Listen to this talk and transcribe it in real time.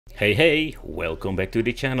Hey, welcome back to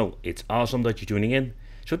the channel. It's awesome that you're tuning in.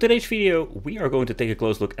 So today's video we are going to take a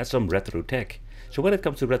close look at some retro tech. So when it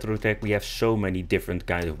comes to retro tech, we have so many different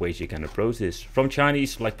kinds of ways you can approach this. From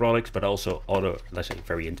Chinese like products, but also other, let's say,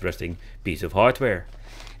 very interesting piece of hardware.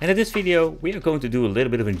 And in this video we are going to do a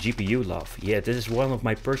little bit of a GPU love. Yeah, this is one of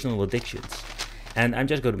my personal addictions. And I'm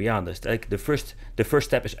just going to be honest, like the first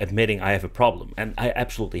step is admitting I have a problem, and I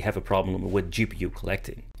absolutely have a problem with GPU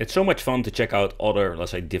collecting. It's so much fun to check out other,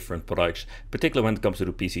 let's say, different products, particularly when it comes to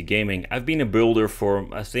the PC gaming. I've been a builder for,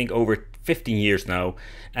 I think, over 15 years now,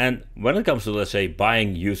 and when it comes to, let's say,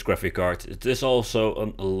 buying used graphic cards, there's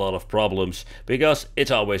also a lot of problems, because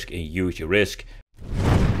it's always a huge risk.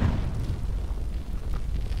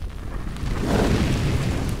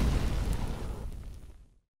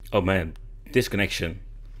 Oh man. This connection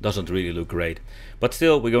doesn't really look great, but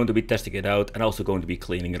still we're going to be testing it out and also going to be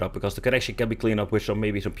cleaning it up, because the connection can be cleaned up with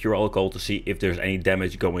maybe some pure alcohol to see if there's any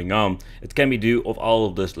damage going on. It can be due of all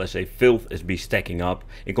of this, let's say, filth is be stacking up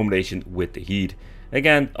in combination with the heat.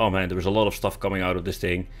 Again, oh man, there was a lot of stuff coming out of this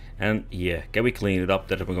thing, and yeah, can we clean it up?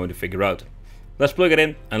 That we're going to figure out. Let's plug it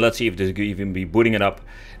in and let's see if this could even be booting it up.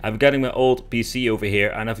 I've got my old PC over here,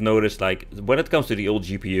 and I've noticed, like, when it comes to the old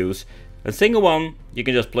GPUs, a single one, you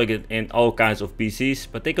can just plug it in all kinds of PCs,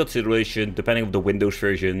 but take consideration, depending on the Windows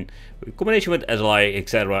version, in combination with SLI,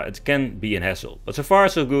 etc., it can be a hassle. But so far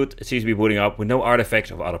so good, it seems to be booting up with no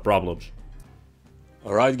artifacts of other problems.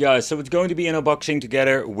 Alright guys, so it's going to be an unboxing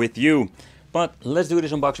together with you. But let's do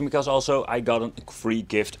this unboxing because also I got a free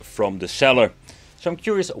gift from the seller. So I'm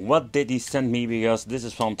curious, what did he send me, because this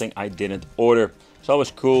is something I didn't order. It's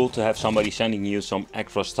always cool to have somebody sending you some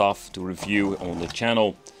extra stuff to review on the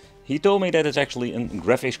channel. He told me that it's actually a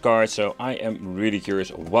graphics card, so I am really curious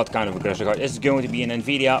what kind of a graphics card. Is it going to be an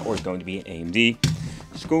Nvidia or is it going to be an AMD?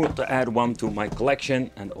 It's cool to add one to my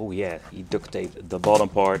collection, and oh yeah, he duct taped the bottom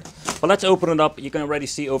part. But let's open it up. You can already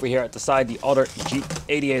see over here at the side the other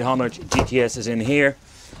G8800 GTS is in here.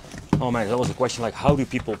 Oh man, that was a question, like, how do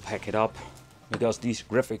people pack it up? Because these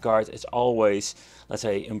graphic cards, it's always, let's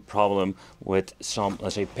say, a problem with some,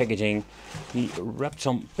 let's say, packaging. He wrapped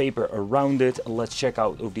some paper around it. Let's check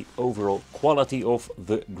out the overall quality of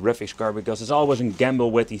the graphics card, because it's always a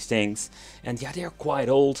gamble with these things. And yeah, they're quite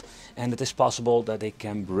old, and it is possible that they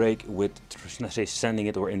can break with, let's say, sending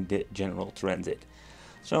it or in the general transit.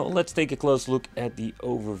 So let's take a close look at the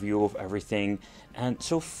overview of everything. And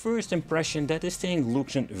so first impression, that this thing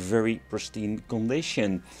looks in very pristine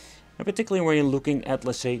condition. And particularly when you're looking at,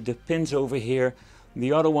 let's say, the pins over here,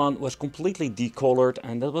 the other one was completely decolored,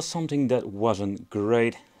 and that was something that wasn't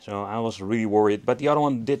great. So I was really worried, but the other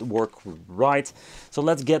one did work right. So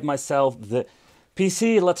let's get myself the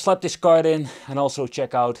PC, let's slap this card in and also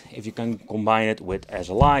check out if you can combine it with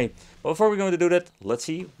SLI. But before we're going to do that, let's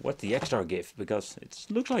see what the extra gift, because it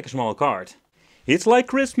looks like a small card. It's like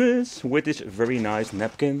Christmas with these very nice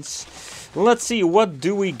napkins. Let's see, what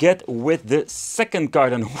do we get with the second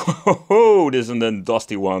card? And whoa, this is a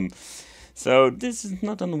dusty one. So this is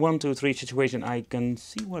not a 1, 2, 3 situation. I can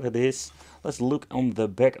see what it is. Let's look on the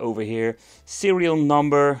back over here. Serial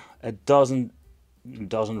number. It doesn't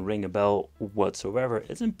ring a bell whatsoever.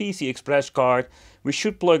 It's a PC Express card. We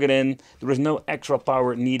should plug it in. There is no extra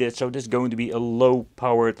power needed, so this is going to be a low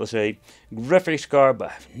powered, let's say, graphics card, but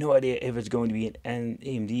I have no idea if it's going to be an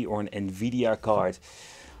AMD or an Nvidia card.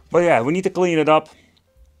 But yeah, we need to clean it up.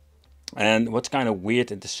 And what's kind of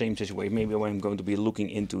weird, in the same situation, maybe when I'm going to be looking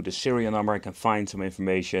into the serial number I can find some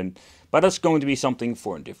information, but that's going to be something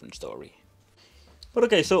for a different story. But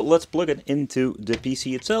okay, so let's plug it into the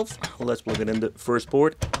PC itself. Let's plug it in the first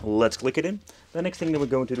port. Let's click it in. The next thing that we're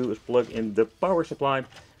going to do is plug in the power supply.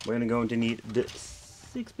 We're going to need the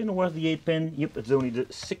 6-pin, or was the 8-pin? Yep, it's only the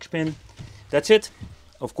 6-pin. That's it.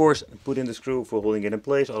 Of course, put in the screw for holding it in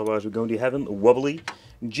place. Otherwise, we're going to have a wobbly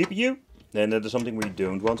GPU. And that is something we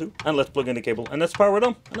don't want to. And let's plug in the cable and let's power it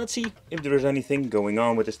on. And let's see if there is anything going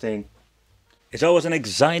on with this thing. It's always an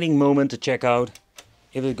exciting moment to check out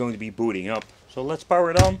if it's going to be booting up. So let's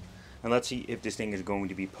power it on and let's see if this thing is going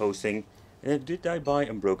to be posting. And did I buy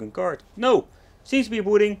a broken card? No! Seems to be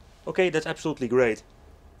booting. Okay, that's absolutely great.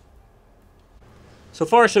 So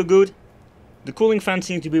far so good. The cooling fan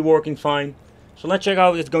seems to be working fine. So let's check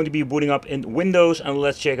out if it's going to be booting up in Windows, and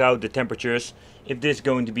let's check out the temperatures. If this is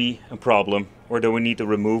going to be a problem, or do we need to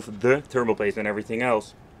remove the thermal paste and everything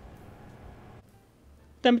else.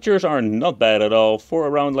 Temperatures are not bad at all, for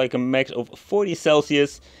around like a max of 40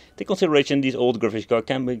 Celsius. Take consideration these old graphics cards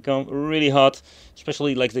can become really hot,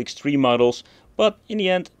 especially like the extreme models. But in the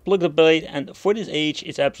end, plug the blade, and for this age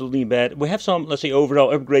it's absolutely bad. We have some, let's say,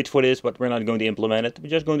 overall upgrades for this, but we're not going to implement it. We're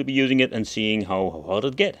just going to be using it and seeing how hot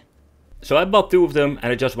it gets. So I bought 2 of them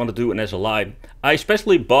and I just want to do an SLI. I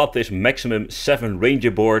especially bought this Maximum 7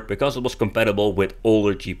 Ranger board because it was compatible with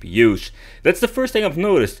older GPUs. That's the first thing I've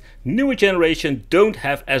noticed. Newer generation don't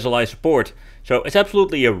have SLI support. So it's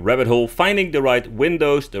absolutely a rabbit hole finding the right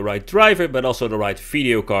Windows, the right driver, but also the right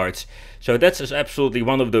video cards. So that's just absolutely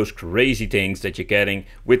one of those crazy things that you're getting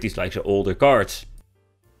with these like older cards.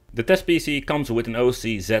 The test PC comes with an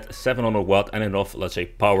OC Z700W and enough, let's say,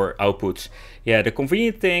 power outputs. Yeah, the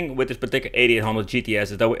convenient thing with this particular 8800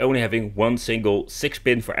 GTS is that we're only having one single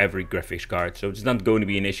 6-pin for every graphics card, so it's not going to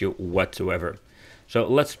be an issue whatsoever. So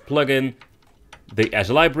let's plug in the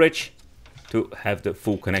SLI bridge to have the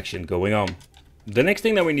full connection going on. The next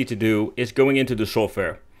thing that we need to do is going into the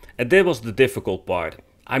software, and that was the difficult part.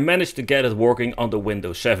 I managed to get it working on the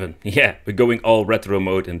Windows 7. Yeah, we're going all retro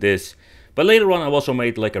mode in this. But later on I also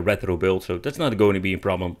made like a retro build, so that's not going to be a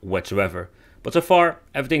problem whatsoever. But so far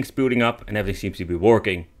everything's booting up and everything seems to be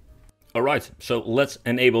working. Alright, so let's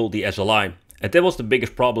enable the SLI. And that was the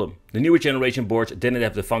biggest problem. The newer generation boards didn't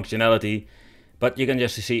have the functionality. But you can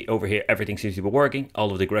just see over here everything seems to be working,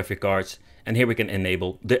 all of the graphic cards. And here we can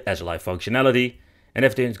enable the SLI functionality. And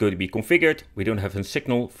everything is going to be configured. We don't have a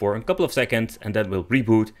signal for a couple of seconds and then we'll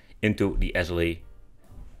reboot into the SLI.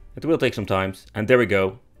 It will take some time and there we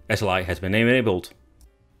go. SLI has been enabled.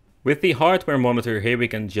 With the hardware monitor here we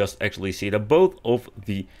can just actually see that both of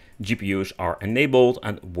the GPUs are enabled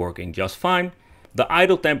and working just fine. The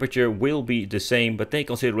idle temperature will be the same, but take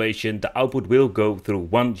consideration the output will go through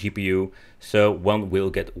one GPU, so one will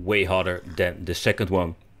get way hotter than the second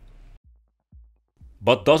one.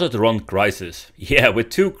 But does it run Crysis? Yeah, with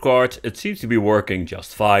 2 cards it seems to be working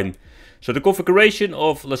just fine. So the configuration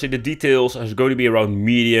of, let's say, the details is going to be around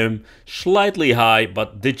medium, slightly high,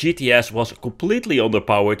 but the GTS was completely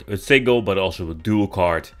underpowered, a single but also a dual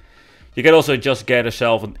card. You can also just get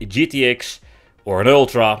yourself a GTX or an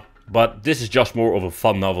Ultra, but this is just more of a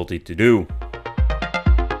fun novelty to do.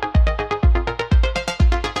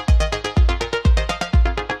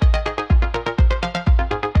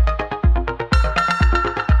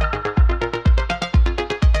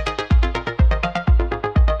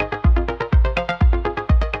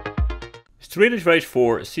 Street Race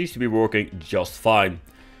 4 seems to be working just fine.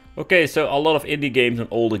 Okay, so a lot of indie games and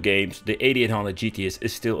older games, the 8800 GTS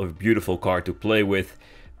is still a beautiful card to play with.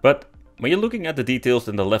 But when you're looking at the details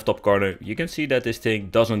in the left top corner, you can see that this thing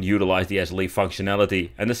doesn't utilize the SLI functionality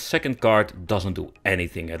and the second card doesn't do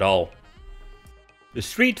anything at all. The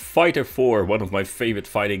Street Fighter 4, one of my favorite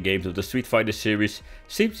fighting games of the Street Fighter series,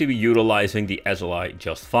 seems to be utilizing the SLI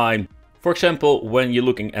just fine. For example, when you're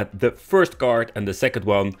looking at the first card and the second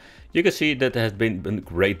one, you can see that there has been a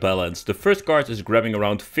great balance. The first card is grabbing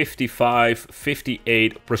around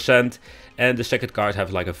 55-58% and the second card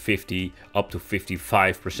has like a 50 up to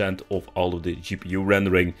 55% of all of the GPU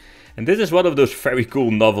rendering. And this is one of those very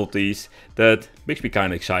cool novelties that makes me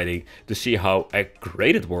kind of exciting to see how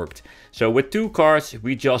great it worked. So with 2 cards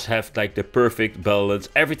we just have like the perfect balance,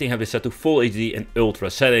 everything has been set to full HD and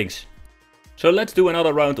ultra settings. So let's do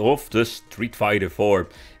another round of the Street Fighter 4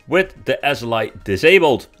 with the SLI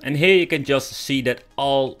disabled. And here you can just see that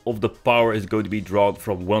all of the power is going to be drawn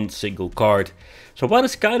from one single card. So what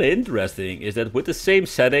is kind of interesting is that with the same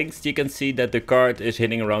settings you can see that the card is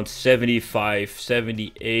hitting around 75,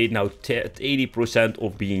 78, now 80%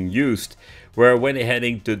 of being used. Where when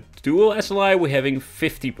heading to dual SLI we're having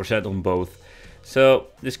 50% on both. So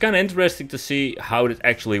it's kind of interesting to see how it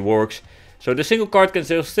actually works. So the single card can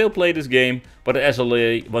still play this game, but the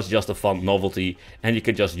SLI was just a fun novelty and you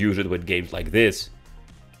can just use it with games like this.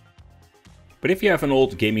 But if you have an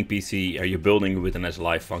old gaming PC or you're building with an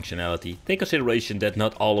SLI functionality, take consideration that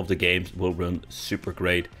not all of the games will run super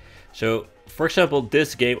great. So for example,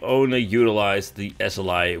 this game only utilized the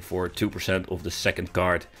SLI for 2% of the second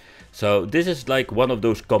card. So this is like one of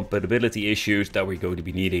those compatibility issues that we're going to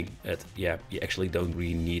be needing. Yeah, you actually don't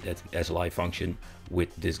really need that SLI function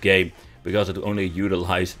with this game, because it only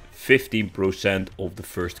utilizes 15% of the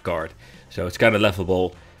first card. So it's kind of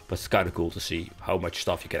laughable, but it's kind of cool to see how much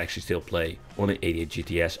stuff you can actually still play on an 88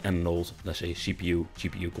 GTS and an old, let's say,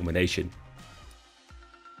 CPU-GPU combination.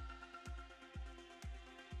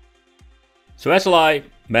 So SLI,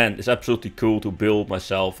 man, it's absolutely cool to build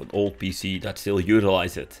myself an old PC that still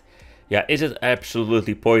utilizes it. Yeah, is it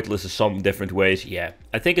absolutely pointless in some different ways? Yeah,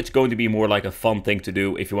 I think it's going to be more like a fun thing to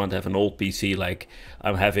do if you want to have an old PC like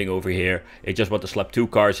I'm having over here. I just want to slap 2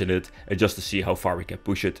 cards in it and just to see how far we can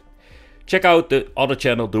push it. Check out the other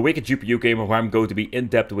channel, The Wicked GPU Gamer, where I'm going to be in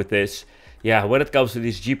depth with this. Yeah, when it comes to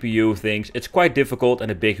these GPU things, it's quite difficult and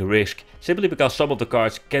a big risk, simply because some of the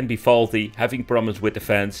cards can be faulty, having problems with the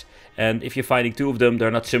fans, and if you're finding two of them, they're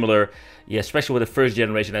not similar, yeah, especially with the first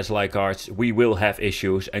generation SLI cards, we will have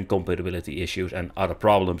issues and compatibility issues and other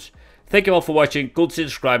problems. Thank you all for watching, consider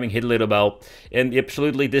subscribing, hit the little bell, and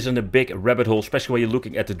absolutely this isn't a big rabbit hole, especially when you're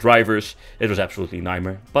looking at the drivers. It was absolutely a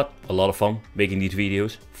nightmare, but a lot of fun making these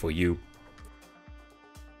videos for you.